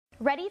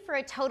Ready for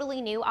a totally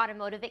new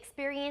automotive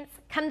experience?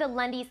 Come to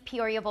Lunde's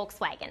Peoria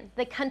Volkswagen,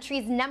 the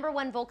country's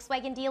 #1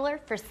 Volkswagen dealer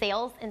for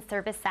sales and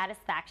service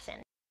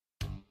satisfaction.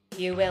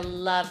 You will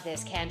love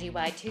this candy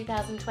white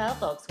 2012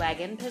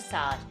 Volkswagen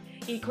Passat,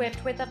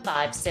 equipped with a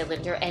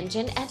 5-cylinder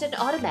engine and an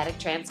automatic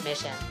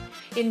transmission.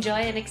 Enjoy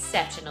an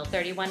exceptional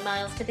 31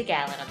 miles to the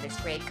gallon on this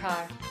great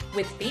car,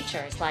 with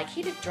features like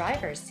heated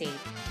driver's seat,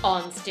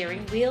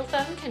 on-steering wheel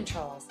phone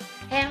controls,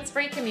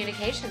 hands-free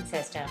communication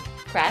system,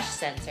 crash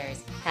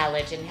sensors,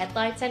 halogen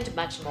headlights, and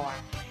much more.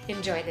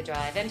 Enjoy the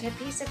drive and have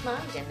peace of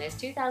mind in this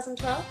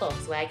 2012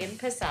 Volkswagen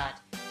Passat.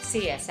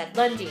 See us at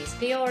Lunde's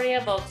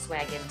Peoria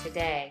Volkswagen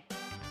today.